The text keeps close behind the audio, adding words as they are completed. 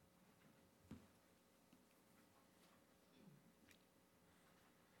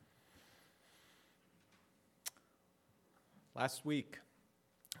Last week,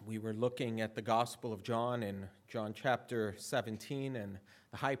 we were looking at the Gospel of John in John chapter 17 and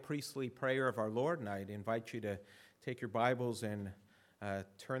the high priestly prayer of our Lord, and I'd invite you to take your Bibles and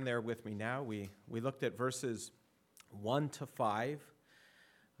turn there with me now. We looked at verses 1 to 5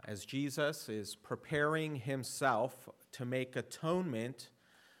 as Jesus is preparing himself to make atonement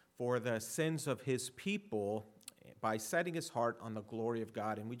for the sins of his people by setting his heart on the glory of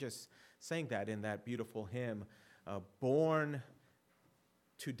God. And we just sang that in that beautiful hymn, born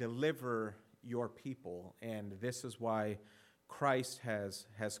to deliver your people. And this is why Christ has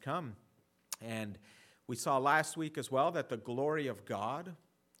come. And we saw last week as well that the glory of God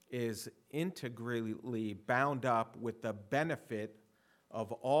is integrally bound up with the benefit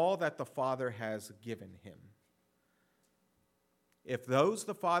of all that the Father has given him. If those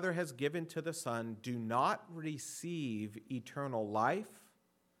the Father has given to the Son do not receive eternal life,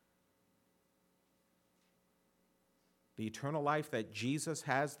 the eternal life that Jesus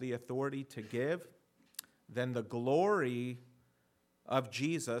has the authority to give, then the glory of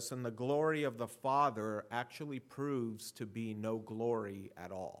Jesus and the glory of the Father actually proves to be no glory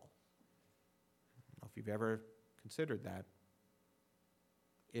at all. I don't know if you've ever considered that.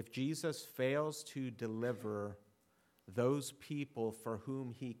 If Jesus fails to deliver those people for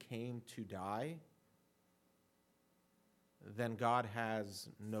whom he came to die, then God has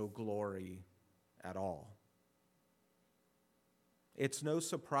no glory at all. It's no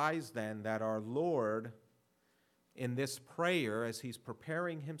surprise then that our Lord, in this prayer, as he's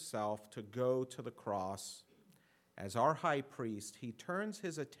preparing himself to go to the cross as our high priest, he turns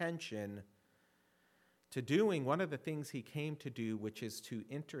his attention to doing one of the things he came to do, which is to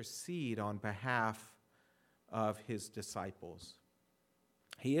intercede on behalf of his disciples.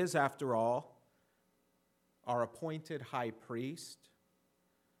 He is, after all, our appointed high priest,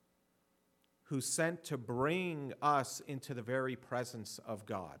 who's sent to bring us into the very presence of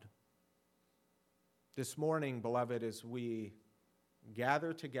God. This morning, beloved, as we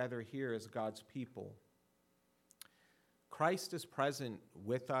gather together here as God's people, Christ is present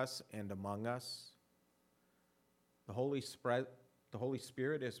with us and among us. The Holy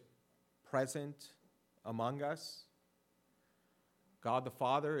Spirit is present among us. God the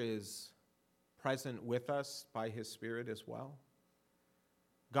Father is present with us by his Spirit as well.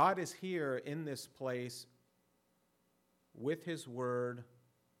 God is here in this place with his word,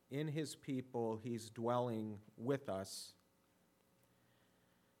 in his people. He's dwelling with us.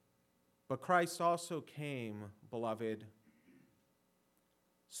 But Christ also came, beloved,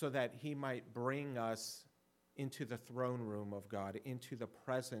 so that he might bring us into the throne room of God, into the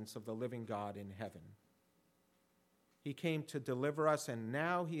presence of the living God in heaven. He came to deliver us, and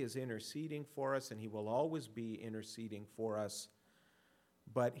now he is interceding for us, and he will always be interceding for us.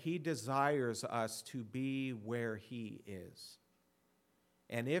 But he desires us to be where he is.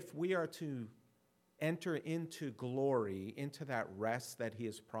 And if we are to enter into glory, into that rest that he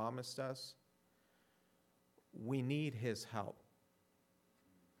has promised us, we need his help.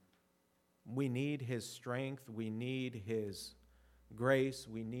 We need his strength. We need his grace.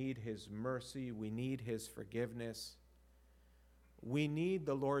 We need his mercy. We need his forgiveness. We need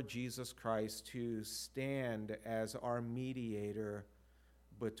the Lord Jesus Christ to stand as our mediator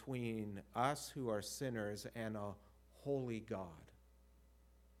between us who are sinners and a holy God.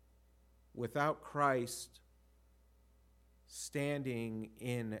 Without Christ standing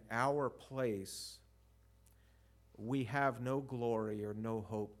in our place, we have no glory or no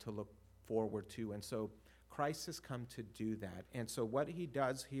hope to look forward to. And so Christ has come to do that. And so what he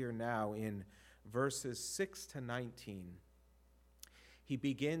does here now in verses 6 to 19, he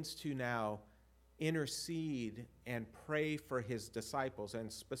begins to now intercede and pray for his disciples.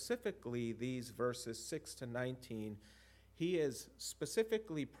 And specifically these verses 6 to 19, he is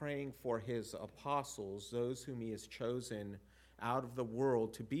specifically praying for his apostles, those whom he has chosen out of the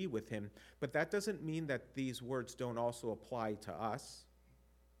world to be with him. But that doesn't mean that these words don't also apply to us.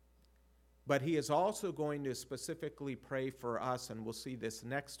 But he is also going to specifically pray for us, and we'll see this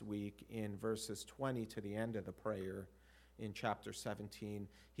next week in verses 20 to the end of the prayer. In chapter 17,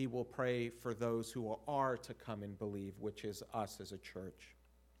 he will pray for those who are to come and believe, which is us as a church.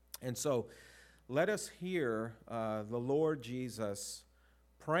 And so let us hear the Lord Jesus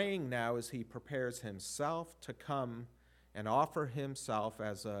praying now as he prepares himself to come and offer himself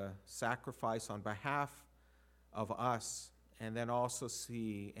as a sacrifice on behalf of us, and then also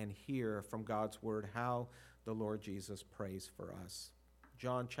see and hear from God's word how the Lord Jesus prays for us.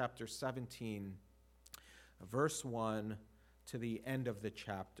 John chapter 17, verse 1 to the end of the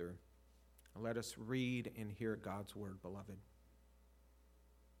chapter. Let us read and hear God's word, beloved.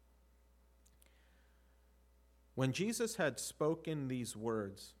 When Jesus had spoken these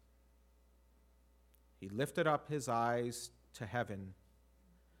words, he lifted up his eyes to heaven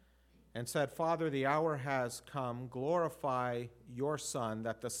and said, Father, the hour has come. Glorify your Son,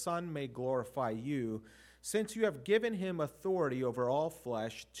 that the Son may glorify you, since you have given him authority over all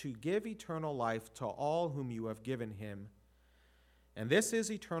flesh to give eternal life to all whom you have given him. And this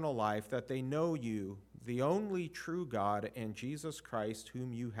is eternal life, that they know you, the only true God, and Jesus Christ,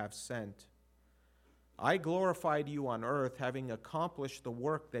 whom you have sent. I glorified you on earth, having accomplished the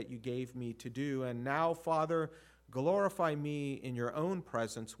work that you gave me to do. And now, Father, glorify me in your own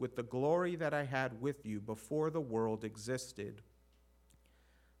presence with the glory that I had with you before the world existed.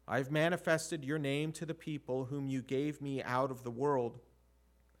 I've manifested your name to the people whom you gave me out of the world.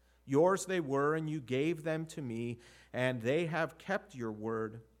 Yours they were, and you gave them to me, and they have kept your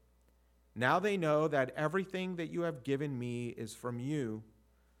word. Now they know that everything that you have given me is from you.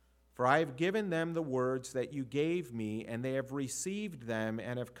 For I have given them the words that you gave me, and they have received them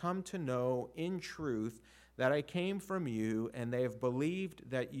and have come to know in truth that I came from you, and they have believed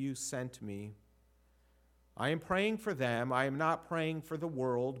that you sent me. I am praying for them. I am not praying for the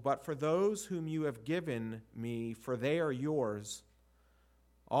world, but for those whom you have given me, for they are yours.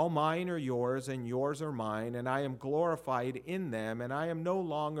 All mine are yours, and yours are mine, and I am glorified in them, and I am no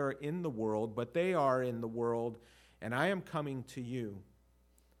longer in the world, but they are in the world, and I am coming to you.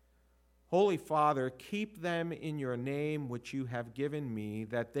 Holy Father, keep them in your name which you have given me,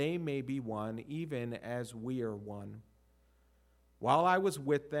 that they may be one, even as we are one. While I was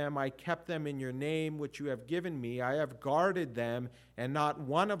with them, I kept them in your name which you have given me. I have guarded them, and not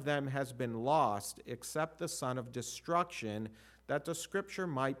one of them has been lost, except the son of destruction, that the scripture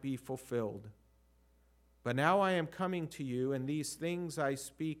might be fulfilled. But now I am coming to you, and these things I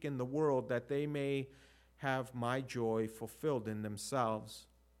speak in the world, that they may have my joy fulfilled in themselves.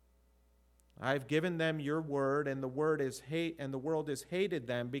 I have given them your word, and the world has hated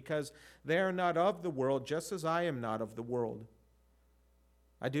them, because they are not of the world, just as I am not of the world.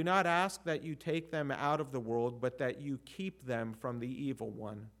 I do not ask that you take them out of the world, but that you keep them from the evil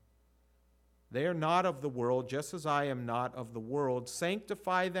one. They are not of the world, just as I am not of the world.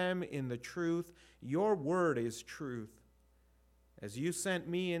 Sanctify them in the truth. Your word is truth. As you sent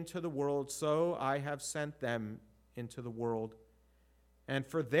me into the world, so I have sent them into the world. And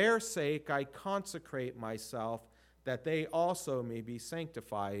for their sake I consecrate myself, that they also may be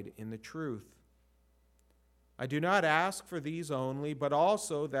sanctified in the truth. I do not ask for these only, but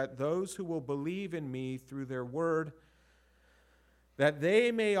also that those who will believe in me through their word, that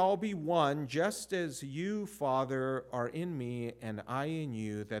they may all be one, just as you, Father, are in me and I in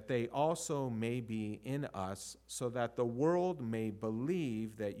you, that they also may be in us, so that the world may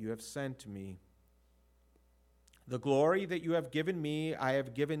believe that you have sent me. The glory that you have given me, I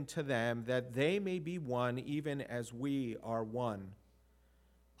have given to them, that they may be one, even as we are one.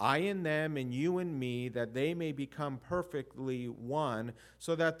 I in them and you in me, that they may become perfectly one,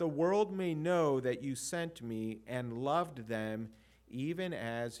 so that the world may know that you sent me and loved them, even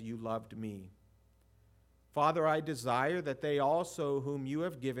as you loved me. Father, I desire that they also whom you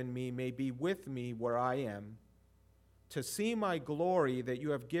have given me may be with me where I am, to see my glory that you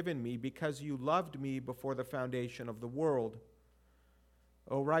have given me, because you loved me before the foundation of the world.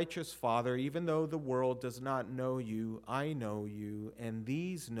 O righteous Father, even though the world does not know you, I know you, and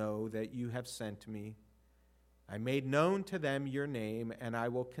these know that you have sent me. I made known to them your name, and I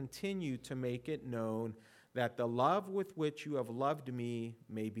will continue to make it known, that the love with which you have loved me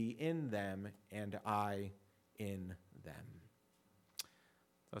may be in them, and I in them.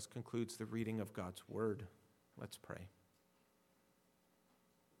 Thus concludes the reading of God's word. Let's pray.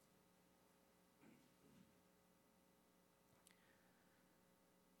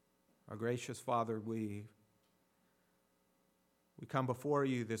 Our gracious Father, we come before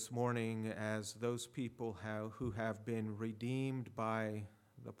you this morning as those people who have been redeemed by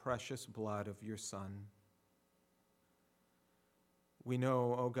the precious blood of your Son. We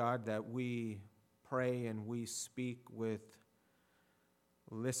know, O God, that we pray and we speak with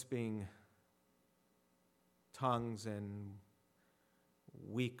lisping tongues and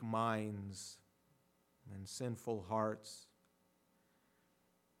weak minds and sinful hearts.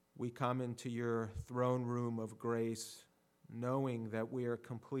 We come into your throne room of grace knowing that we are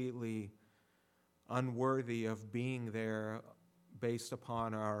completely unworthy of being there based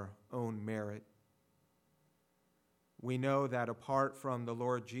upon our own merit. We know that apart from the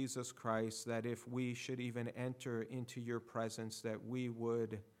Lord Jesus Christ, that if we should even enter into your presence, that we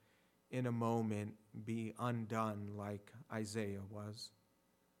would in a moment be undone like Isaiah was.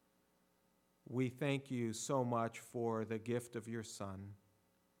 We thank you so much for the gift of your Son,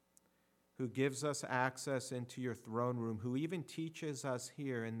 who gives us access into your throne room, who even teaches us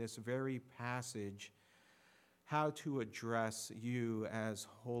here in this very passage how to address you as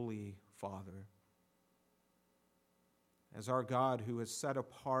Holy Father, as our God who is set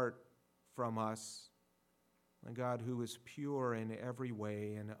apart from us, a God who is pure in every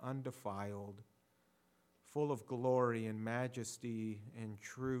way and undefiled, full of glory and majesty and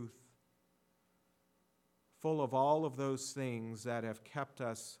truth, full of all of those things that have kept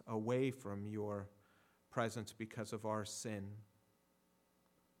us away from your presence because of our sin.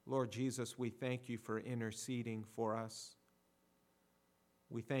 Lord Jesus, we thank you for interceding for us.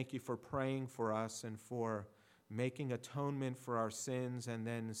 We thank you for praying for us and for making atonement for our sins and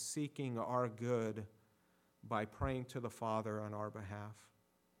then seeking our good by praying to the Father on our behalf.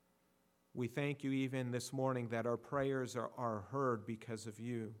 We thank you even this morning that our prayers are heard because of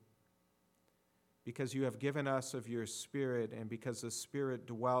you, because you have given us of your Spirit, and because the Spirit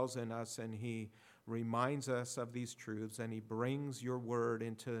dwells in us and he reminds us of these truths and he brings your word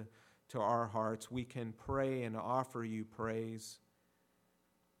into our hearts. We can pray and offer you praise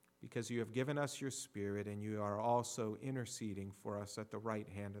because you have given us your Spirit and you are also interceding for us at the right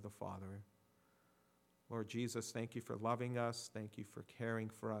hand of the Father. Lord Jesus, thank you for loving us. Thank you for caring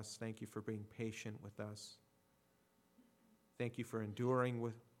for us. Thank you for being patient with us. Thank you for enduring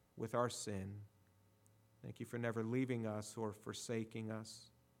with our sin. Thank you for never leaving us or forsaking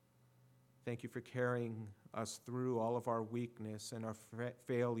us. Thank you for carrying us through all of our weakness and our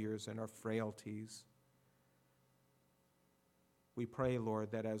failures and our frailties. We pray,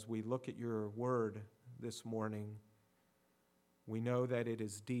 Lord, that as we look at your word this morning, we know that it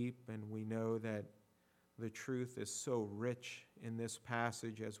is deep and we know that the truth is so rich in this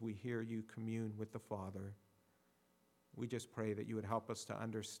passage as we hear you commune with the Father. We just pray that you would help us to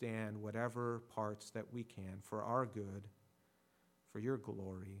understand whatever parts that we can for our good, for your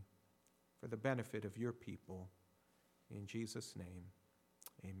glory, for the benefit of your people. In Jesus' name,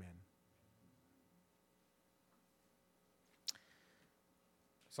 amen.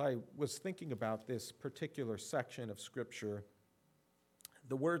 So I was thinking about this particular section of Scripture,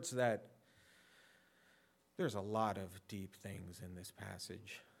 the words that there's a lot of deep things in this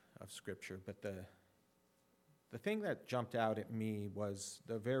passage of Scripture, but the thing that jumped out at me was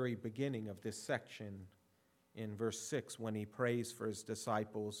the very beginning of this section in verse 6 when he prays for his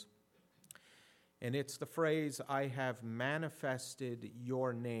disciples. And it's the phrase, I have manifested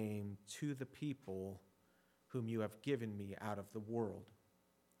your name to the people whom you have given me out of the world.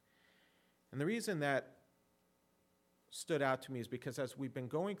 And the reason that stood out to me is because as we've been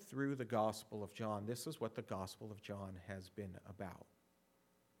going through the Gospel of John, this is what the Gospel of John has been about.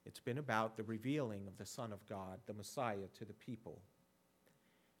 It's been about the revealing of the Son of God, the Messiah, to the people.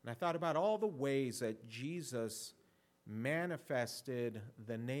 And I thought about all the ways that Jesus manifested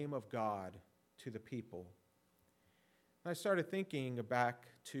the name of God to the people. And I started thinking back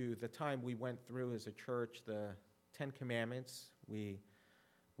to the time we went through as a church the Ten Commandments. We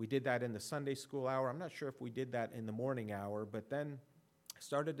did that in the Sunday school hour. I'm not sure if we did that in the morning hour, but then I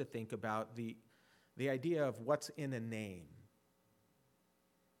started to think about the idea of what's in a name.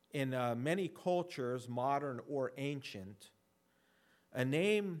 In many cultures, modern or ancient, a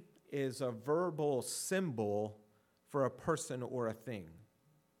name is a verbal symbol for a person or a thing.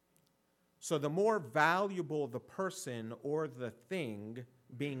 So the more valuable the person or the thing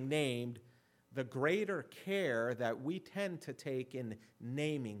being named, the greater care that we tend to take in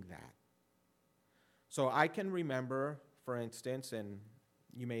naming that. So I can remember, for instance, and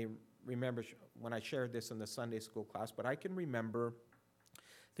you may remember when I shared this in the Sunday school class, but I can remember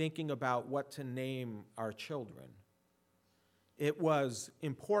thinking about what to name our children. It was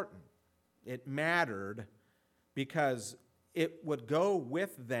important. It mattered because it would go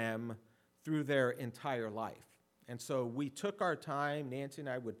with them through their entire life. And so we took our time, Nancy and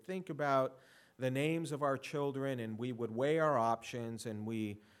I would think about the names of our children, and we would weigh our options, and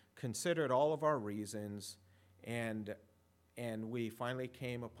we considered all of our reasons, and we finally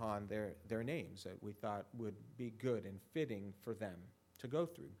came upon their names that we thought would be good and fitting for them to go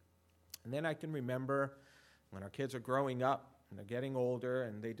through. And then I can remember when our kids are growing up and they're getting older,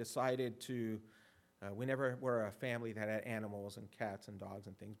 and they decided to, we never were a family that had animals and cats and dogs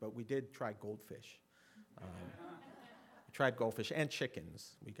and things, but we did try goldfish. We tried goldfish and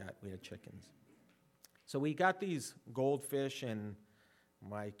chickens. We had chickens. So we got these goldfish, and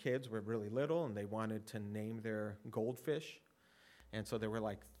my kids were really little, and they wanted to name their goldfish. And so there were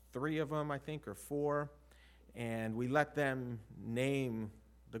like 3 of them, I think, or 4. And we let them name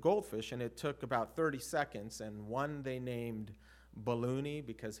the goldfish, and it took about 30 seconds. And one they named Balloony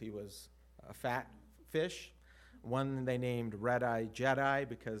because he was a fat fish. One they named Red-Eye Jedi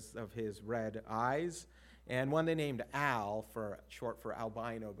because of his red eyes. And one they named Al, short for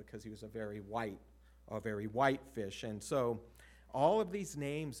albino, because he was a very white fish. And so all of these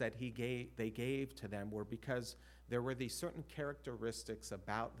names that they gave to them were because there were these certain characteristics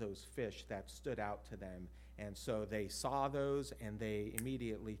about those fish that stood out to them. And so they saw those and they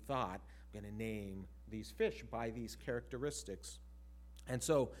immediately thought, I'm going to name these fish by these characteristics. And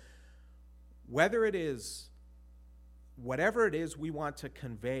so whatever it is we want to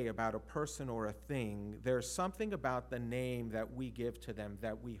convey about a person or a thing, there's something about the name that we give to them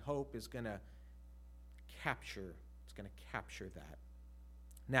that we hope is going to capture that.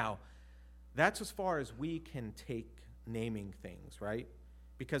 Now, that's as far as we can take naming things, right?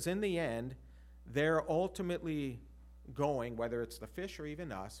 Because in the end, they're ultimately going, whether it's the fish or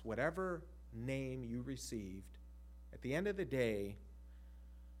even us, whatever name you received, at the end of the day,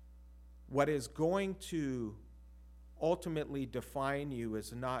 what is going to ultimately define you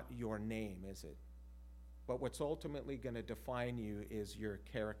is not your name, is it? But what's ultimately going to define you is your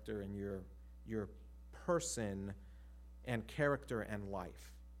character and your person and character and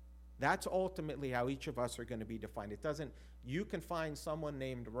life. That's ultimately how each of us are going to be defined. You can find someone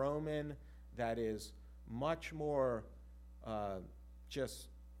named Roman that is much more just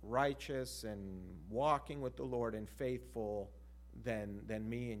righteous and walking with the Lord and faithful than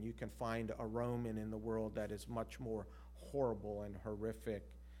me, and you can find a Roman in the world that is much more horrible and horrific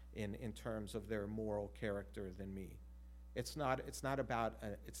in terms of their moral character than me. It's not about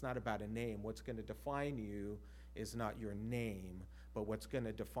a name. What's going to define you is not your name, but what's going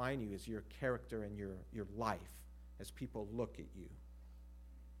to define you is your character and your life as people look at you.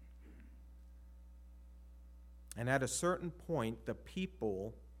 And at a certain point, the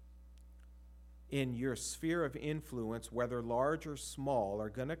people in your sphere of influence, whether large or small, are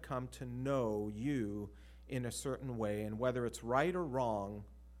going to come to know you in a certain way. And whether it's right or wrong,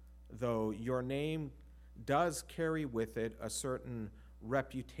 though, your name does carry with it a certain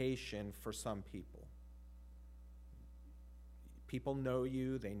reputation for some people. People know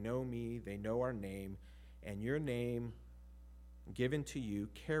you, they know me, they know our name, and your name given to you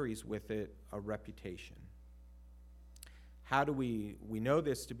carries with it a reputation. How do we know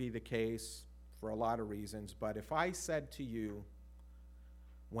this to be the case for a lot of reasons, but if I said to you,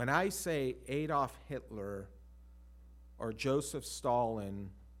 when I say Adolf Hitler or Joseph Stalin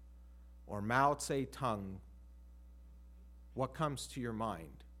or Mao Zedong, what comes to your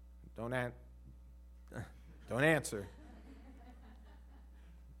mind? Don't answer.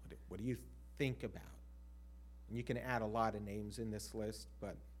 What do you think about? And you can add a lot of names in this list,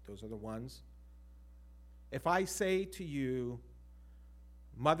 but those are the ones. If I say to you,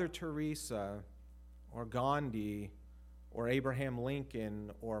 Mother Teresa or Gandhi or Abraham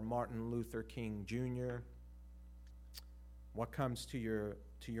Lincoln or Martin Luther King Jr., what comes to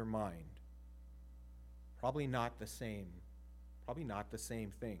your mind? Probably not the same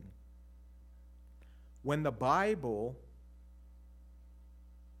thing. When the Bible,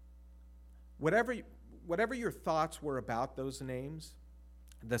 whatever your thoughts were about those names,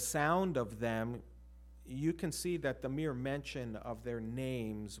 the sound of them, you can see that the mere mention of their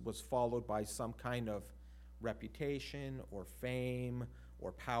names was followed by some kind of reputation or fame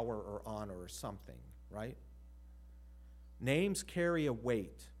or power or honor or something, right? Names carry a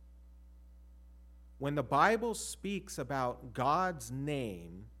weight. When the Bible speaks about God's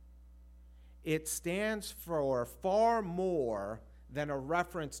name, it stands for far more than a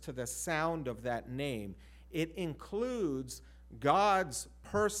reference to the sound of that name. It includes God's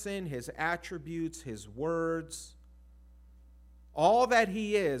person, his attributes, his words, all that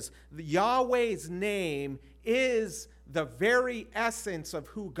he is. Yahweh's name is the very essence of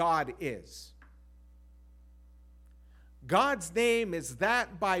who God is. God's name is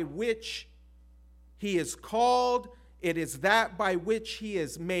that by which he is called. It is that by which he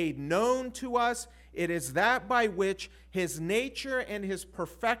is made known to us. It is that by which his nature and his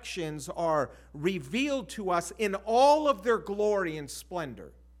perfections are revealed to us in all of their glory and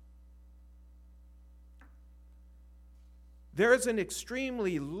splendor. There is an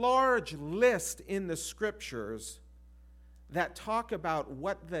extremely large list in the scriptures that talk about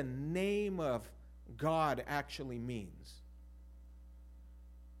what the name of God actually means.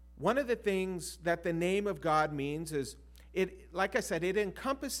 One of the things that the name of God means is, like I said, it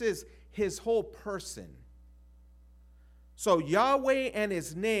encompasses his whole person. So Yahweh and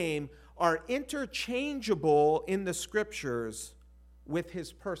his name are interchangeable in the scriptures with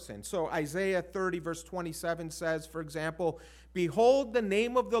his person. So Isaiah 30 verse 27 says, for example, behold, the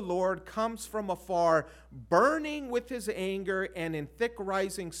name of the Lord comes from afar, burning with his anger and in thick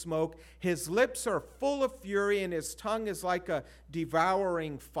rising smoke. His lips are full of fury and his tongue is like a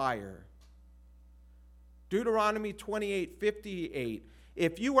devouring fire. Deuteronomy 28:58.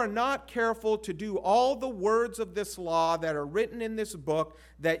 If you are not careful to do all the words of this law that are written in this book,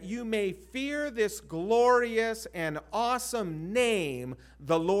 that you may fear this glorious and awesome name,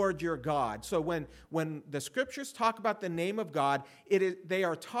 the Lord your God. So when the scriptures talk about the name of God, they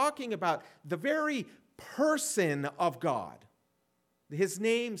are talking about the very person of God. His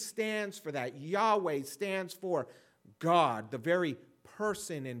name stands for that. Yahweh stands for God, the very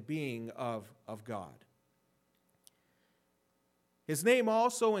person and being of God. His name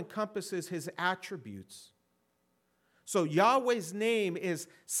also encompasses his attributes. So Yahweh's name is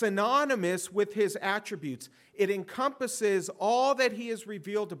synonymous with his attributes. It encompasses all that he has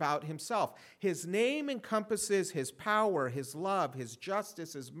revealed about himself. His name encompasses his power, his love, his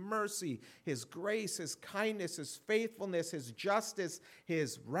justice, his mercy, his grace, his kindness, his faithfulness, his justice,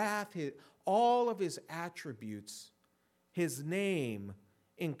 his wrath, all of his attributes. His name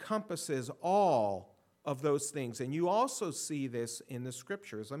encompasses all of those things. And you also see this in the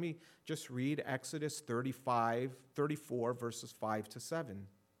scriptures. Let me just read Exodus 34, verses 5 to 7.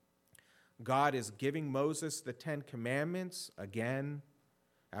 God is giving Moses the 10 Commandments again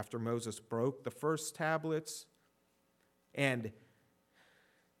after Moses broke the first tablets. And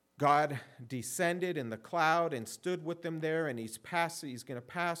God descended in the cloud and stood with them there, and he's going to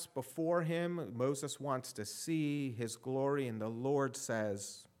pass before him. Moses wants to see his glory, and the Lord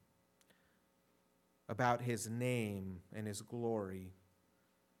says about his name and his glory.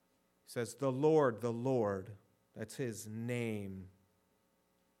 He says, the Lord, that's his name.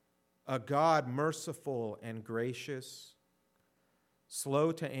 A God merciful and gracious,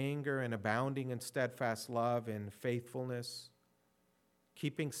 slow to anger and abounding in steadfast love and faithfulness,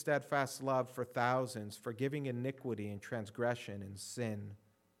 keeping steadfast love for thousands, forgiving iniquity and transgression and sin,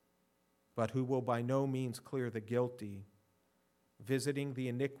 but who will by no means clear the guilty, visiting the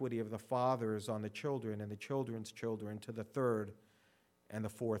iniquity of the fathers on the children and the children's children to the third and the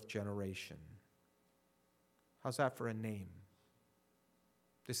fourth generation. How's that for a name?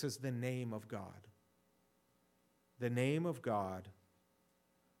 This is the name of God. The name of God,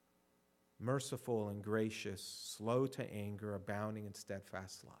 merciful and gracious, slow to anger, abounding in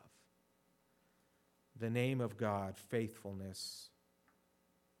steadfast love. The name of God, faithfulness.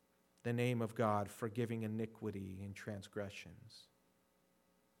 The name of God, forgiving iniquity and transgressions.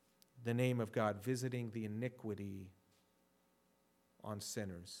 The name of God, visiting the iniquity on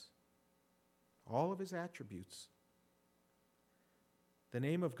sinners. All of his attributes. The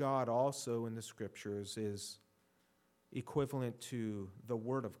name of God also in the scriptures is equivalent to the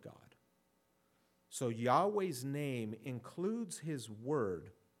Word of God. So Yahweh's name includes his word,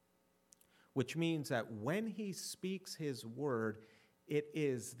 which means that when he speaks his word, it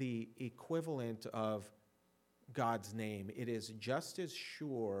is the equivalent of God's name. It is just as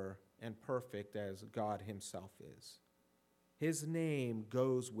sure and perfect as God himself is. His name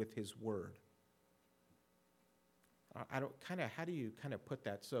goes with his word. How do you put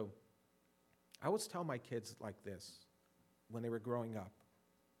that? So I always tell my kids like this when they were growing up.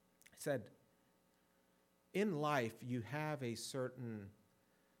 I said, in life, you have a certain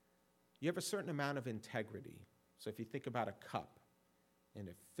amount of integrity. So if you think about a cup, and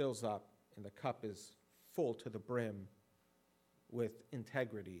it fills up, and the cup is full to the brim with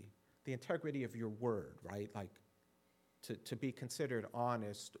integrity, the integrity of your word, right? Like to be considered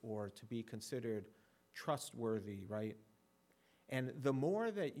honest or to be considered trustworthy, right? And the more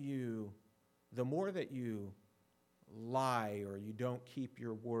that you lie or you don't keep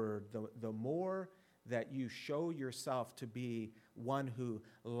your word, the more that you show yourself to be one who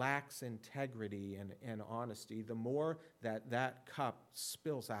lacks integrity and honesty, the more that cup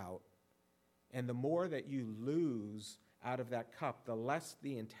spills out. And the more that you lose out of that cup, the less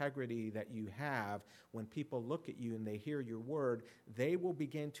the integrity that you have. When people look at you and they hear your word, they will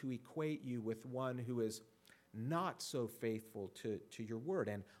begin to equate you with one who is not so faithful to your word.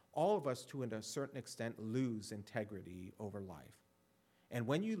 And all of us, to a certain extent, lose integrity over life. And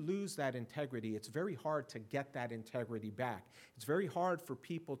when you lose that integrity, it's very hard to get that integrity back. It's very hard for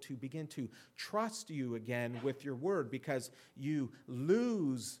people to begin to trust you again with your word because you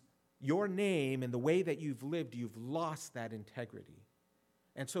lose your name and the way that you've lived, you've lost that integrity.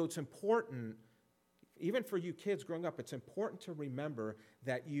 And so it's important, even for you kids growing up, it's important to remember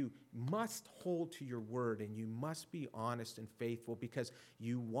that you must hold to your word and you must be honest and faithful because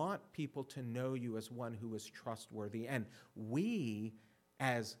you want people to know you as one who is trustworthy. And we,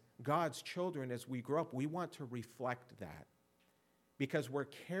 as God's children, as we grow up, we want to reflect that because we're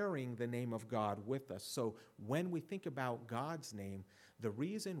carrying the name of God with us. So when we think about God's name, the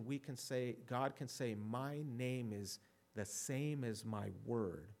reason we can say, God can say, my name is the same as my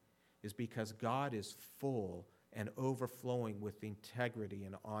word, is because God is full and overflowing with integrity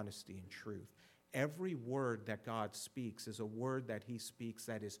and honesty and truth. Every word that God speaks is a word that he speaks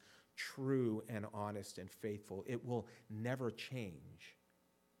that is true and honest and faithful. It will never change.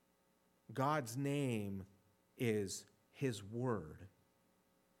 God's name is his word.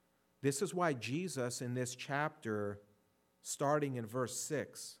 This is why Jesus in this chapter, starting in verse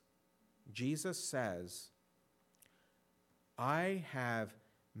 6, Jesus says, I have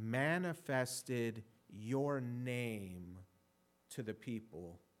manifested your name to the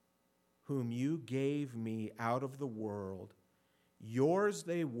people whom you gave me out of the world. Yours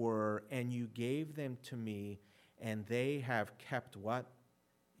they were, and you gave them to me, and they have kept what?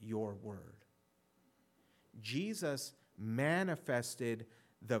 Your word. Jesus manifested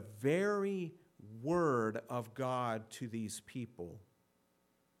the very word of God to these people.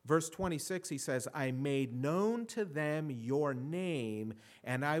 Verse 26, he says, I made known to them your name,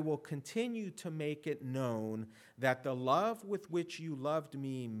 and I will continue to make it known, that the love with which you loved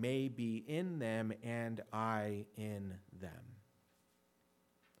me may be in them, and I in them.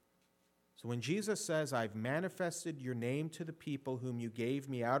 So when Jesus says, I've manifested your name to the people whom you gave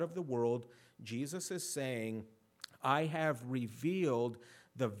me out of the world, Jesus is saying, I have revealed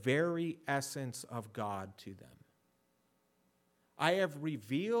the very essence of God to them. I have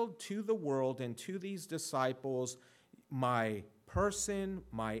revealed to the world and to these disciples my person,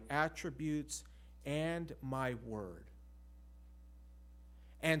 my attributes, and my word.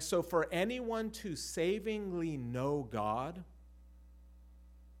 And so for anyone to savingly know God,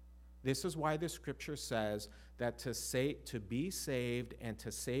 this is why the scripture says that to be saved and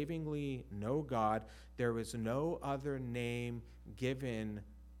to savingly know God, there is no other name given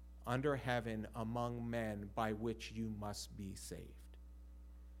under heaven among men by which you must be saved.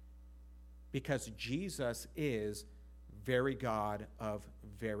 Because Jesus is very God of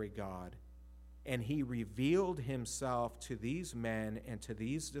very God. And he revealed himself to these men and to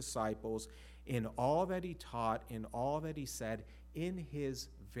these disciples in all that he taught, in all that he said, in his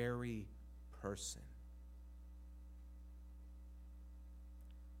very person.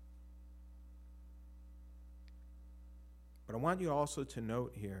 But I want you also to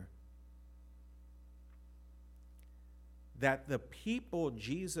note here that the people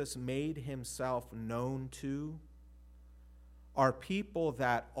Jesus made himself known to are people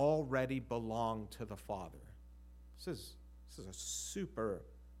that already belong to the Father. This is a super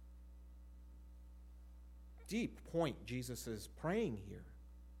deep point Jesus is praying here.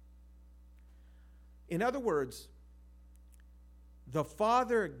 In other words, the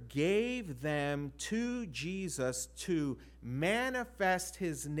Father gave them to Jesus to manifest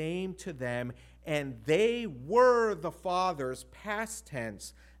his name to them, and they were the Father's, past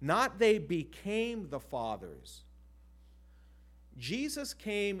tense, not they became the Father's. Jesus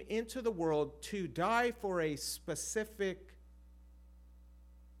came into the world to die for a specific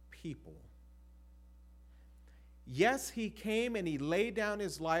people. Yes, he came and he laid down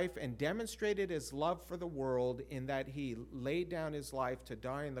his life and demonstrated his love for the world in that he laid down his life to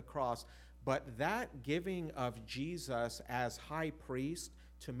die on the cross. But that giving of Jesus as high priest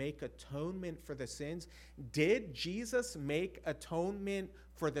to make atonement for the sins, did Jesus make atonement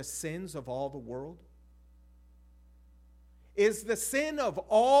for the sins of all the world? Is the sin of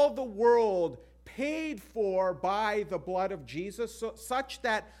all the world paid for by the blood of Jesus such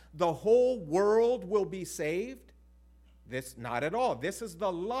that the whole world will be saved? This, not at all. This is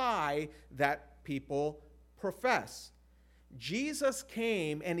the lie that people profess. Jesus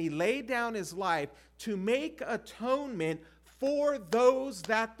came and he laid down his life to make atonement for those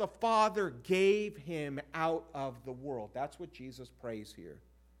that the Father gave him out of the world. That's what Jesus prays here.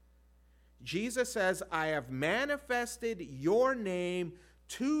 Jesus says, I have manifested your name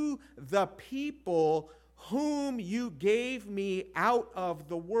to the people whom you gave me out of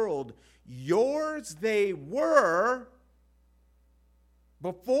the world. Yours they were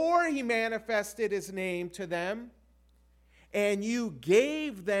before he manifested his name to them, and you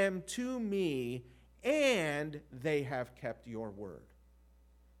gave them to me, and they have kept your word.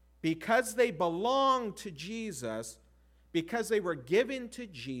 Because they belong to Jesus, because they were given to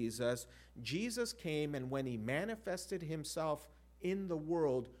Jesus, Jesus came, and when he manifested himself in the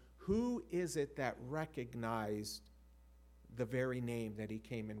world, Who is it that recognized the very name that he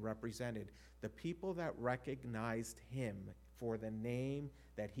came and represented? The people that recognized him for the name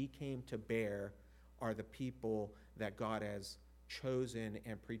that he came to bear are the people that God has chosen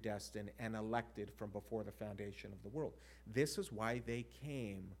and predestined and elected from before the foundation of the world. This is why they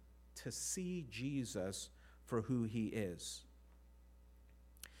came to see Jesus for who he is.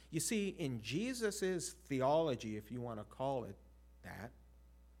 You see, in Jesus' theology, if you want to call it that,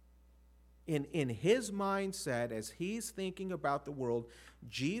 in his mindset, as he's thinking about the world,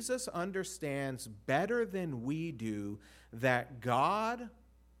 Jesus understands better than we do that God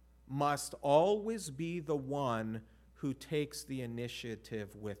must always be the one who takes the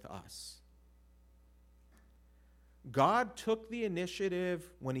initiative with us. God took the initiative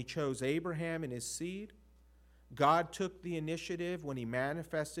when he chose Abraham and his seed. God took the initiative when he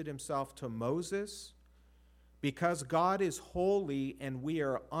manifested himself to Moses. Because God is holy and we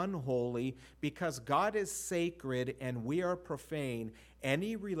are unholy, because God is sacred and we are profane,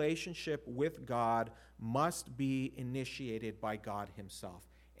 any relationship with God must be initiated by God himself.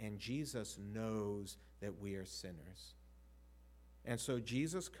 And Jesus knows that we are sinners. And so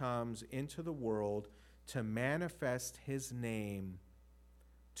Jesus comes into the world to manifest his name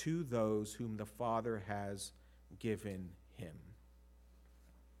to those whom the Father has given him.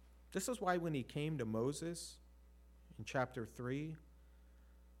 This is why when he came to Moses in chapter 3,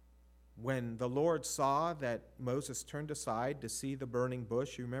 when the Lord saw that Moses turned aside to see the burning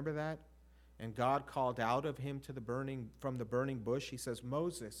bush, you remember that? And God called out of him from the burning bush. He says,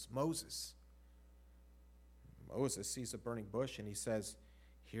 Moses, Moses. Moses sees a burning bush and he says,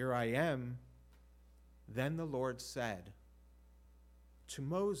 here I am. Then the Lord said to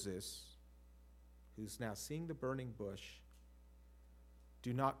Moses, who's now seeing the burning bush,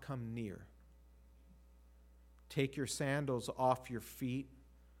 do not come near. Take your sandals off your feet,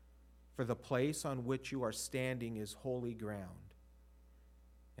 for the place on which you are standing is holy ground.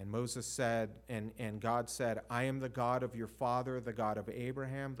 And Moses said, and God said, I am the God of your father, the God of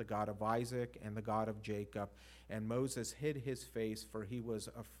Abraham, the God of Isaac, and the God of Jacob. And Moses hid his face, for he was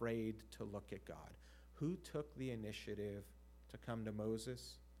afraid to look at God. Who took the initiative to come to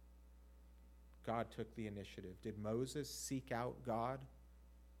Moses? God took the initiative. Did Moses seek out God?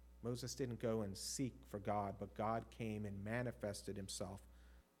 Moses didn't go and seek for God, but God came and manifested himself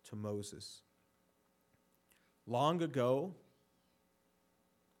to Moses. Long ago,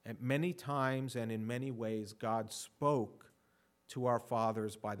 at many times and in many ways, God spoke to our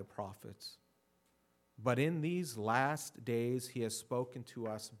fathers by the prophets. But in these last days, he has spoken to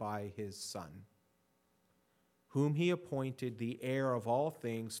us by his Son, whom he appointed the heir of all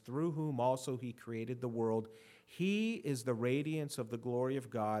things, through whom also he created the world. He is the radiance of the glory of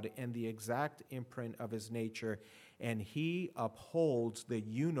God and the exact imprint of his nature, and he upholds the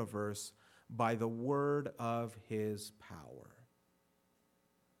universe by the word of his power.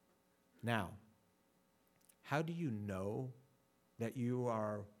 Now, how do you know that you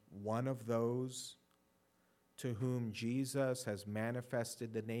are one of those to whom Jesus has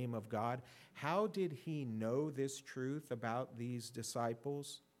manifested the name of God? How did he know this truth about these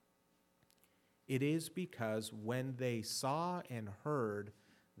disciples? It is because when they saw and heard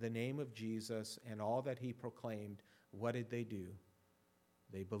the name of Jesus and all that he proclaimed, what did they do?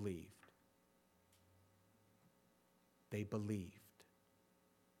 They believed. They believed.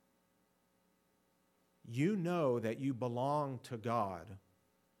 You know that you belong to God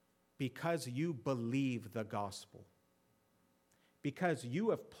because you believe the gospel, because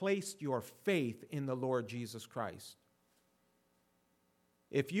you have placed your faith in the Lord Jesus Christ.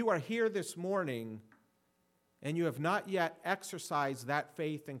 If you are here this morning and you have not yet exercised that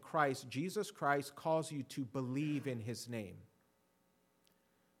faith in Christ, Jesus Christ calls you to believe in his name.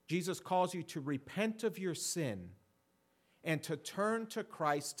 Jesus calls you to repent of your sin and to turn to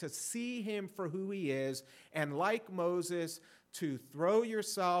Christ, to see him for who he is, and like Moses, to throw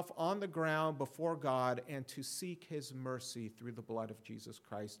yourself on the ground before God and to seek his mercy through the blood of Jesus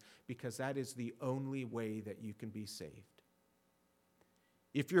Christ, because that is the only way that you can be saved.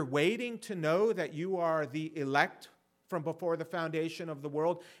 If you're waiting to know that you are the elect from before the foundation of the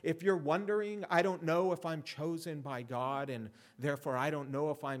world, if you're wondering, I don't know if I'm chosen by God and therefore I don't know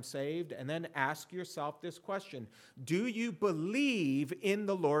if I'm saved, and then ask yourself this question: do you believe in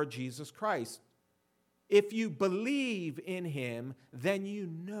the Lord Jesus Christ? If you believe in him, then you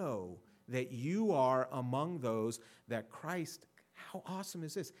know that you are among those that Christ, how awesome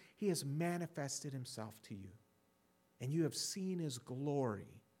is this? He has manifested himself to you, and you have seen his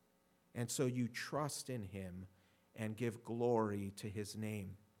glory, and so you trust in him and give glory to his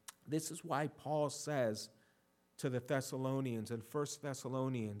name. This is why Paul says to the Thessalonians in 1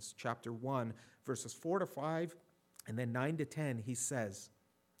 Thessalonians chapter 1, verses 4 to 5, and then 9 to 10, he says,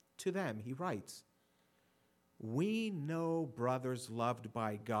 to them, he writes, "We know, brothers loved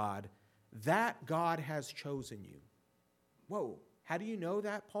by God, that God has chosen you." Whoa, how do you know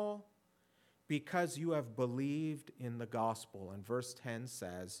that, Paul? Because you have believed in the gospel. And verse 10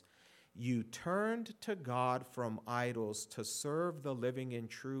 says, "You turned to God from idols to serve the living and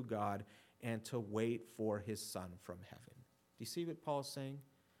true God and to wait for his Son from heaven." Do you see what Paul's saying?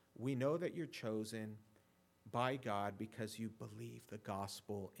 We know that you're chosen by God because you believe the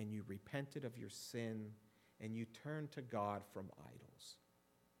gospel and you repented of your sin and you turned to God from idols.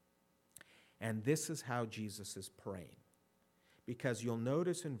 And this is how Jesus is praying. Because you'll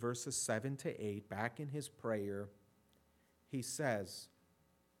notice in verses 7 to 8, back in his prayer, he says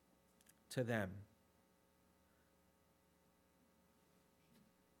to them,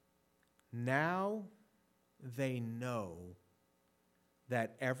 "Now they know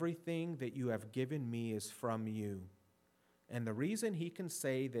that everything that you have given me is from you." And the reason he can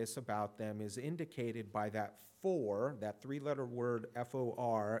say this about them is indicated by that that three-letter word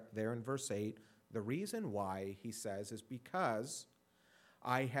F-O-R, there in verse 8. The reason why, he says, is because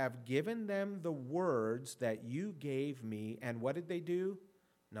I have given them the words that you gave me. And what did they do?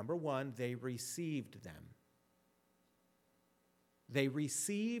 Number one, they received them. They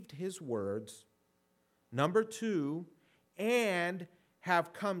received his words. Number two, and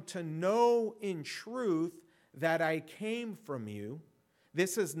have come to know in truth that I came from you.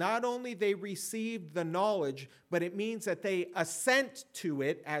 This is not only they received the knowledge, but it means that they assent to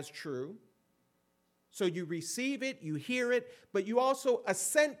it as true. So you receive it, you hear it, but you also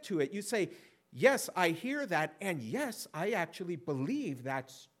assent to it. You say, yes, I hear that, and yes, I actually believe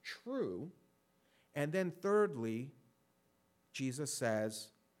that's true. And then thirdly, Jesus says,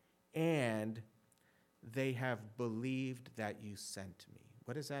 and they have believed that you sent me.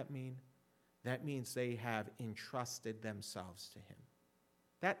 What does that mean? That means they have entrusted themselves to him.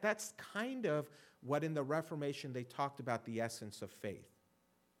 That's kind of what in the Reformation they talked about the essence of faith.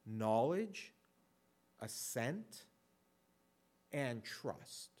 Knowledge, assent, and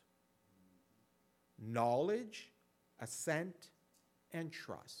trust. Knowledge, assent, and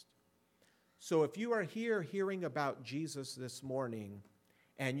trust. So if you are here hearing about Jesus this morning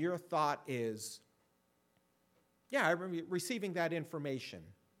and your thought is, yeah, I'm receiving that information,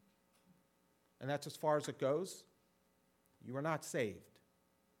 and that's as far as it goes, you are not saved.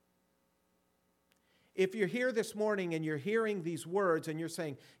 If you're here this morning and you're hearing these words and you're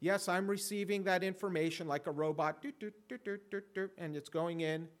saying, yes, I'm receiving that information like a robot, and it's going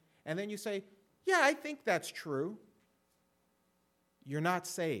in, and then you say, yeah, I think that's true, you're not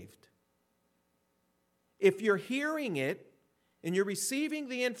saved. If you're hearing it and you're receiving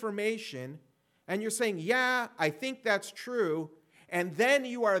the information and you're saying, yeah, I think that's true, and then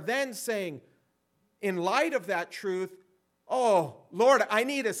you are then saying, in light of that truth, oh, Lord, I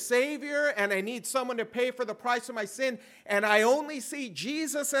need a Savior and I need someone to pay for the price of my sin, and I only see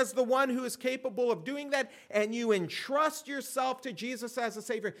Jesus as the one who is capable of doing that, and you entrust yourself to Jesus as a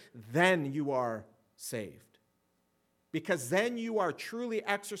Savior, then you are saved. Because then you are truly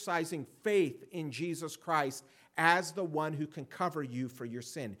exercising faith in Jesus Christ as the one who can cover you for your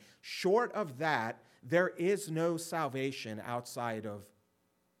sin. Short of that, there is no salvation outside of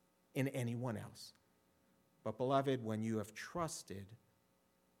in anyone else. But beloved, when you have trusted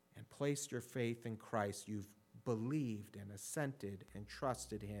and placed your faith in Christ, you've believed and assented and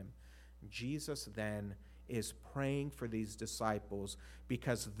trusted him. Jesus then is praying for these disciples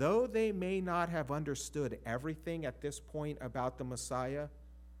because though they may not have understood everything at this point about the Messiah,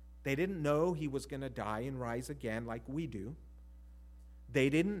 they didn't know he was going to die and rise again like we do. They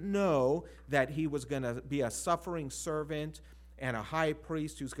didn't know that he was going to be a suffering servant and a high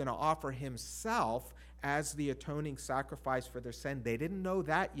priest who's going to offer himself as the atoning sacrifice for their sin. They didn't know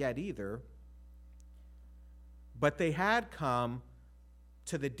that yet either. But they had come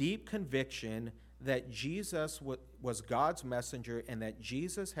to the deep conviction that Jesus was God's messenger and that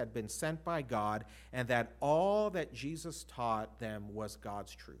Jesus had been sent by God and that all that Jesus taught them was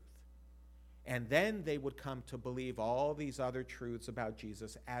God's truth. And then they would come to believe all these other truths about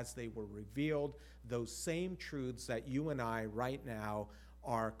Jesus as they were revealed, those same truths that you and I right now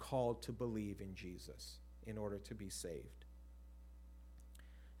are called to believe in Jesus in order to be saved.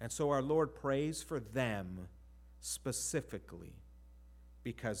 And so our Lord prays for them specifically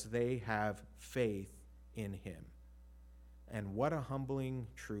because they have faith in him. And what a humbling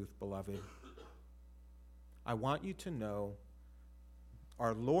truth, beloved. I want you to know,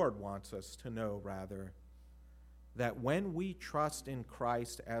 our Lord wants us to know, rather, that when we trust in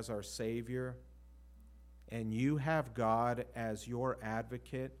Christ as our Savior and you have God as your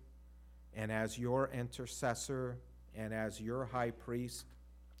advocate and as your intercessor and as your high priest,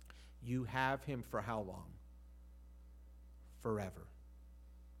 you have him for how long? Forever.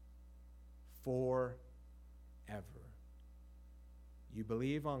 Forever. You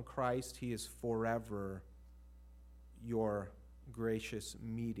believe on Christ, he is forever your gracious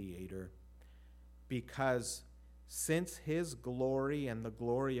mediator, because since his glory and the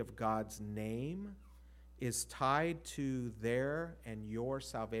glory of God's name is tied to their and your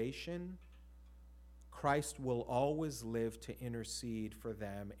salvation, Christ will always live to intercede for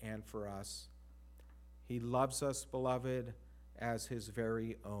them and for us. He loves us, beloved, as his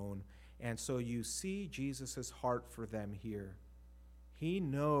very own. And so you see Jesus' heart for them here. He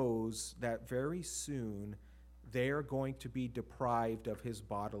knows that very soon they are going to be deprived of his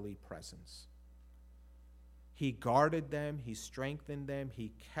bodily presence. He guarded them, he strengthened them,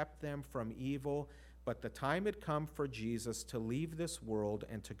 he kept them from evil. But the time had come for Jesus to leave this world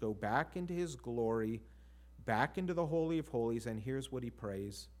and to go back into his glory, back into the Holy of Holies. And here's what he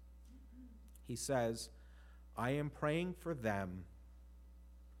prays. He says, I am praying for them.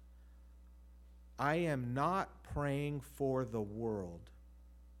 I am not praying for the world,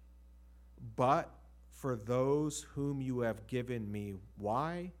 but for those whom you have given me.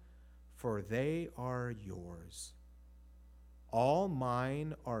 Why? For they are yours. All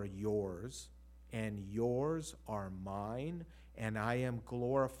mine are yours, and yours are mine, and I am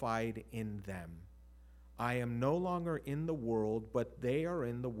glorified in them. I am no longer in the world, but they are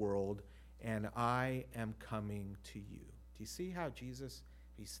in the world, and I am coming to you. Do you see how Jesus,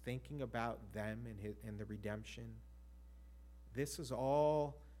 he's thinking about them and the redemption? This is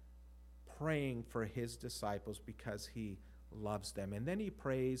all praying for his disciples because he loves them. And then he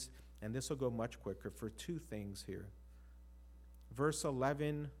prays, and this will go much quicker, for two things here. Verse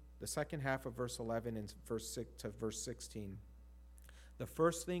 11, the second half of verse 11 and verse 6 to verse 16. The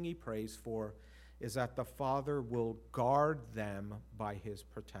first thing he prays for is that the Father will guard them by his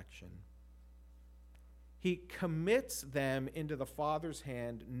protection. He commits them into the Father's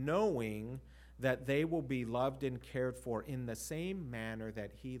hand, knowing that they will be loved and cared for in the same manner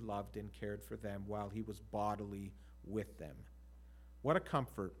that he loved and cared for them while he was bodily with them. What a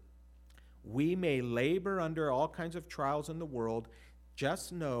comfort. We may labor under all kinds of trials in the world.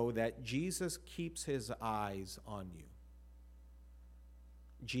 Just know that Jesus keeps his eyes on you.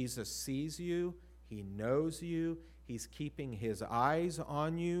 Jesus sees you. He knows you. He's keeping his eyes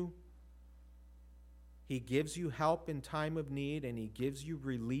on you. He gives you help in time of need, and he gives you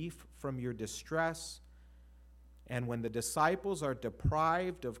relief from your distress. And when the disciples are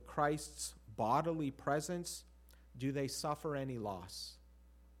deprived of Christ's bodily presence, do they suffer any loss?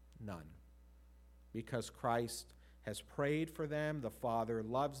 None. Because Christ has prayed for them, the Father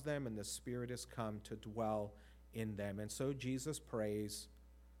loves them, and the Spirit has come to dwell in them. And so Jesus prays,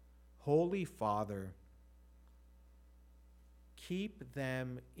 Holy Father, keep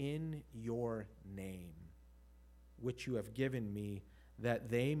them in your name, which you have given me, that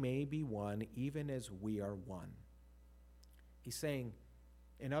they may be one, even as we are one. He's saying,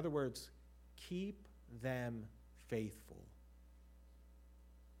 in other words, keep them faithful.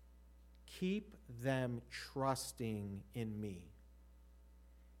 Keep them trusting in me.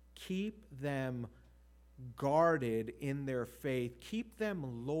 Keep them guarded in their faith. Keep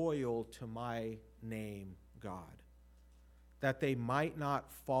them loyal to my name, God, that they might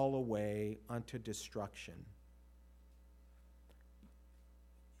not fall away unto destruction.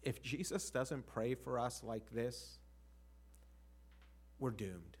 If Jesus doesn't pray for us like this, we're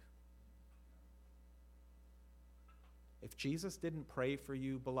doomed. If Jesus didn't pray for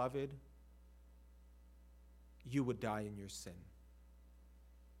you, beloved, you would die in your sin,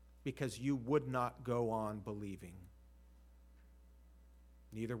 because you would not go on believing.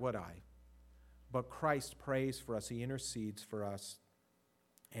 Neither would I. But Christ prays for us. He intercedes for us,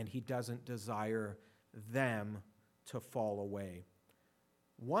 and he doesn't desire them to fall away.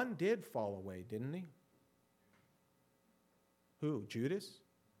 One did fall away, didn't he? Who? Judas?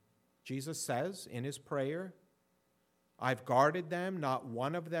 Jesus says in his prayer, I've guarded them, not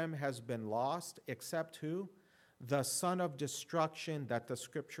one of them has been lost, except who? The son of destruction, that the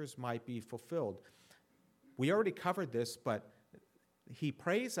scriptures might be fulfilled. We already covered this, but he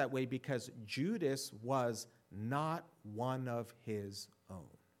prays that way because Judas was not one of his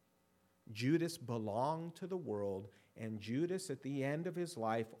own. Judas belonged to the world, and Judas, at the end of his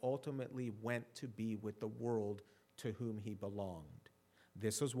life, ultimately went to be with the world to whom he belonged.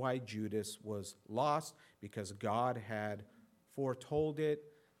 This is why Judas was lost, because God had foretold it,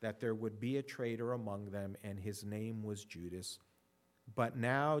 that there would be a traitor among them, and his name was Judas. But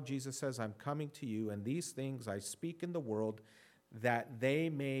now, Jesus says, I'm coming to you, and these things I speak in the world, that they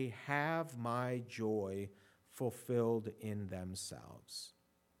may have my joy fulfilled in themselves.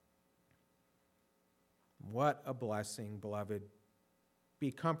 What a blessing, beloved.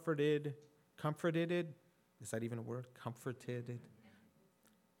 Be comforted. Comforted? Is that even a word? Comforted.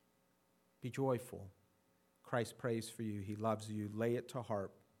 Be joyful. Christ prays for you. He loves you. Lay it to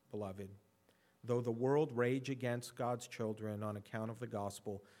heart, beloved. Though the world rage against God's children on account of the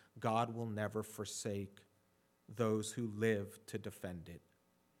gospel, God will never forsake those who live to defend it.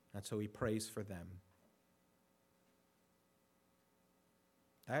 And so he prays for them.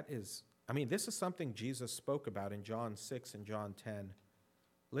 This is something Jesus spoke about in John 6 and John 10.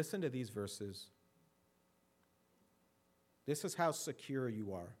 Listen to these verses. This is how secure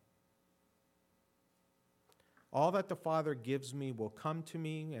you are. All that the Father gives me will come to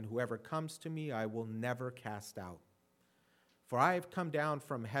me, and whoever comes to me I will never cast out. For I have come down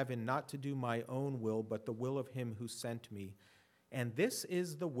from heaven not to do my own will, but the will of him who sent me. And this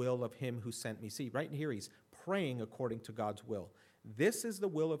is the will of him who sent me. See, right here he's praying according to God's will. This is the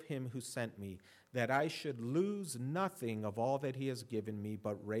will of him who sent me, that I should lose nothing of all that he has given me,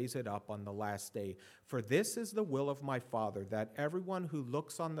 but raise it up on the last day. For this is the will of my Father, that everyone who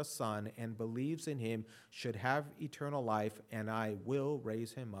looks on the Son and believes in him should have eternal life, and I will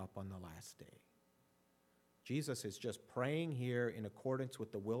raise him up on the last day. Jesus is just praying here in accordance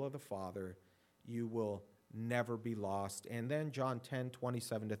with the will of the Father. You will never be lost. And then John 10,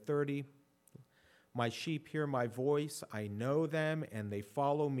 27 to 30. My sheep hear my voice. I know them, and they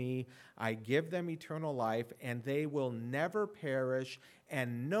follow me. I give them eternal life, and they will never perish,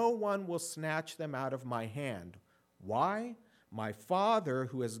 and no one will snatch them out of my hand. Why? My Father,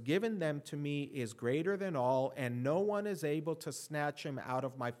 who has given them to me, is greater than all, and no one is able to snatch him out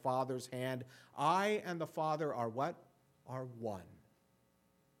of my Father's hand. I and the Father are what? Are one.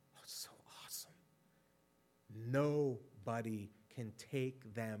 Oh, so awesome. Nobody can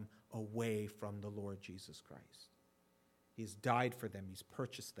take them away from the Lord Jesus Christ. He's died for them. He's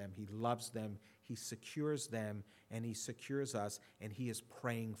purchased them. He loves them. He secures them, and he secures us, and he is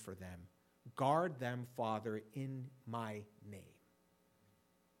praying for them. Guard them, Father, in my name.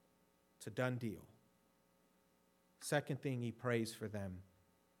 It's a done deal. Second thing, he prays for them.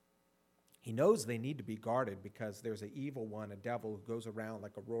 He knows they need to be guarded because there's an evil one, a devil, who goes around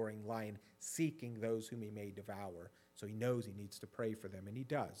like a roaring lion seeking those whom he may devour. So he knows he needs to pray for them, and he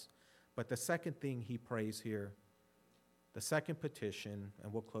does. But the second thing he prays here, the second petition,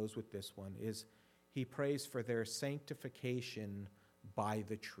 and we'll close with this one, is he prays for their sanctification by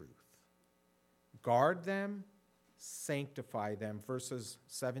the truth. Guard them, sanctify them. Verses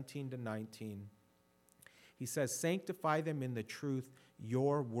 17 to 19. He says, sanctify them in the truth.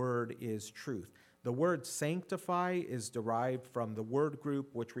 Your word is truth. The word sanctify is derived from the word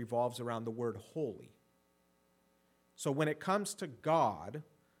group which revolves around the word holy. So when it comes to God,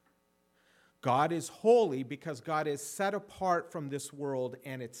 God is holy because God is set apart from this world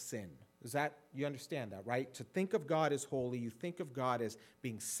and its sin. You understand that, right? To think of God as holy, you think of God as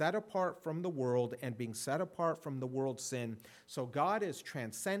being set apart from the world and being set apart from the world's sin. So God is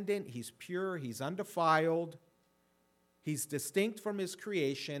transcendent, he's pure, he's undefiled, he's distinct from his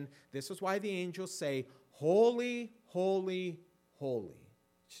creation. This is why the angels say, holy, holy, holy.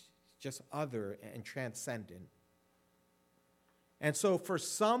 Just other and transcendent. And so for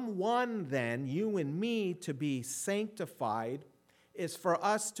someone then, you and me, to be sanctified is for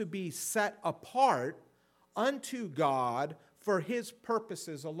us to be set apart unto God for his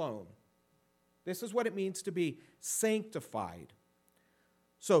purposes alone. This is what it means to be sanctified.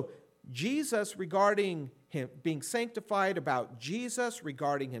 So Jesus, regarding him being sanctified, about Jesus,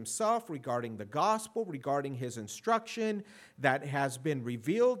 regarding himself, regarding the gospel, regarding his instruction that has been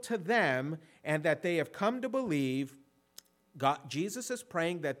revealed to them and that they have come to believe, Jesus is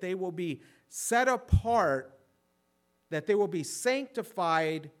praying that they will be set apart, that they will be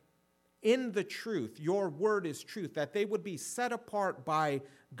sanctified in the truth. Your word is truth. That they would be set apart by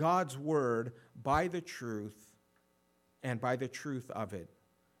God's word, by the truth, and by the truth of it.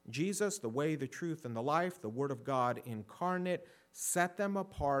 Jesus, the way, the truth, and the life, the word of God incarnate, set them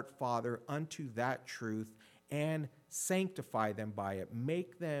apart, Father, unto that truth, and sanctify them by it.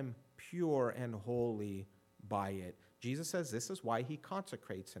 Make them pure and holy by it. Jesus says this is why he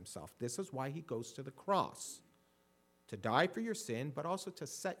consecrates himself. This is why he goes to the cross, to die for your sin, but also to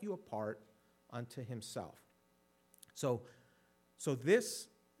set you apart unto himself. So this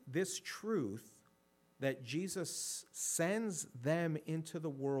truth that Jesus sends them into the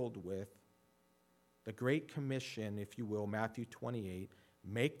world with, the Great Commission, if you will, Matthew 28,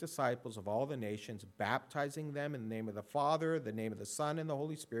 Make disciples of all the nations, baptizing them in the name of the Father, the name of the Son, and the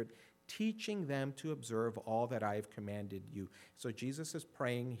Holy Spirit, teaching them to observe all that I have commanded you. So Jesus is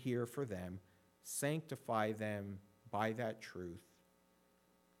praying here for them. Sanctify them by that truth.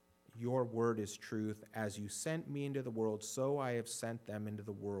 Your word is truth. As you sent me into the world, so I have sent them into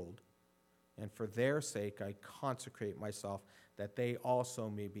the world. And for their sake I consecrate myself, that they also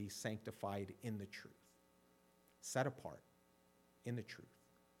may be sanctified in the truth. Set apart in the truth.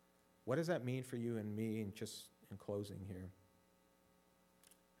 What does that mean for you and me? And just in closing here,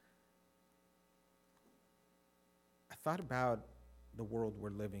 I thought about the world we're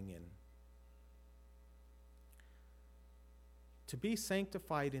living in. To be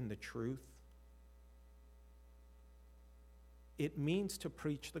sanctified in the truth, it means to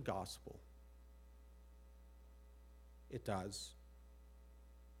preach the gospel. It does.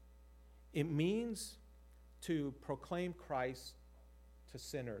 It means to proclaim Christ to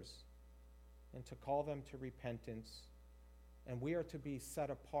sinners and to call them to repentance. And we are to be set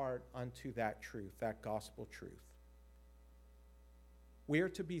apart unto that truth, that gospel truth. We are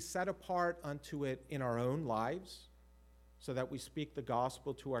to be set apart unto it in our own lives, so that we speak the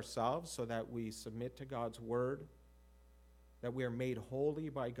gospel to ourselves, so that we submit to God's word, that we are made holy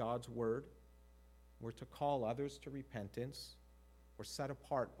by God's word. We're to call others to repentance. We're set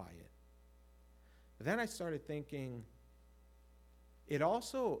apart by it. But then I started thinking, it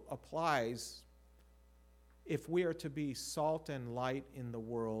also applies if we are to be salt and light in the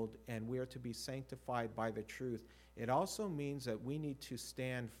world and we are to be sanctified by the truth. It also means that we need to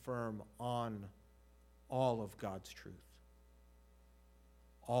stand firm on all of God's truth.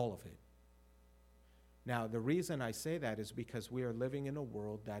 All of it. Now, the reason I say that is because we are living in a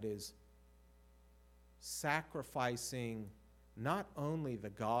world that is sacrificing not only the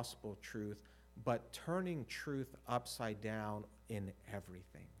gospel truth, but turning truth upside down in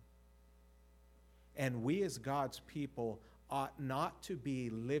everything. And we as God's people ought not to be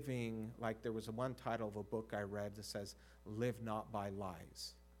living, like there was one title of a book I read that says, "Live not by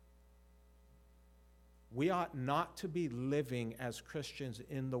lies." We ought not to be living as Christians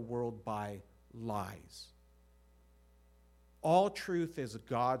in the world by lies. All truth is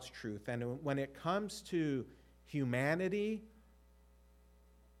God's truth. And when it comes to humanity,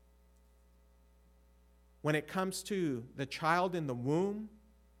 when it comes to the child in the womb,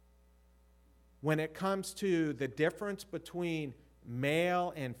 when it comes to the difference between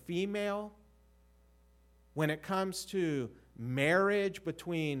male and female, when it comes to marriage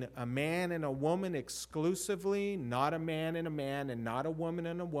between a man and a woman exclusively, not a man and a man, and not a woman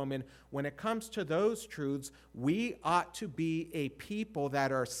and a woman, when it comes to those truths, we ought to be a people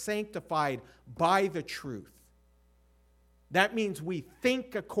that are sanctified by the truth. That means we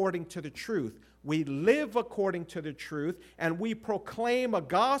think according to the truth. We live according to the truth, and we proclaim a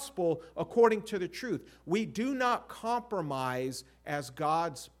gospel according to the truth. We do not compromise as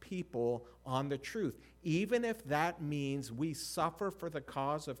God's people on the truth, even if that means we suffer for the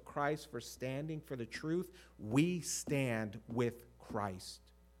cause of Christ for standing for the truth. We stand with Christ.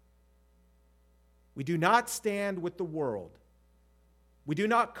 We do not stand with the world. We do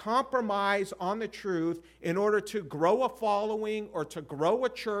not compromise on the truth in order to grow a following or to grow a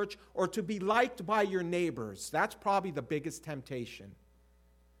church or to be liked by your neighbors. That's probably the biggest temptation.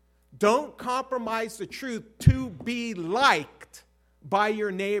 Don't compromise the truth to be liked by your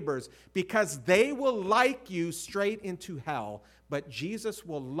neighbors, because they will like you straight into hell, but Jesus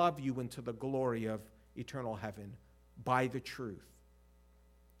will love you into the glory of eternal heaven by the truth.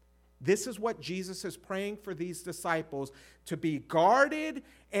 This is what Jesus is praying for these disciples, to be guarded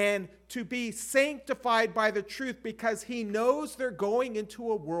and to be sanctified by the truth, because he knows they're going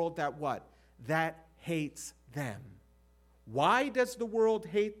into a world that what? That hates them. Why does the world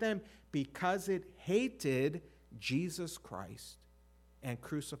hate them? Because it hated Jesus Christ and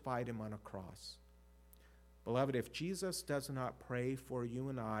crucified him on a cross. Beloved, if Jesus does not pray for you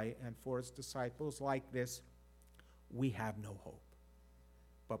and I and for his disciples like this, we have no hope.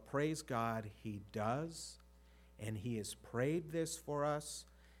 But praise God, he does, and he has prayed this for us,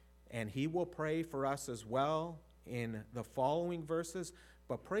 and he will pray for us as well in the following verses.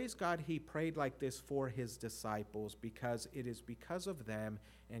 But praise God, he prayed like this for his disciples, because it is because of them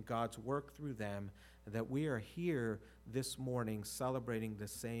and God's work through them that we are here this morning celebrating the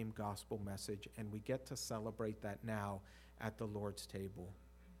same gospel message, and we get to celebrate that now at the Lord's table,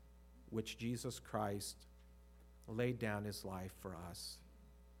 which Jesus Christ laid down his life for us.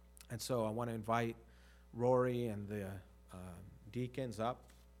 And so I want to invite Rory and the deacons up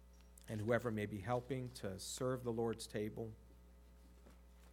and whoever may be helping to serve the Lord's table.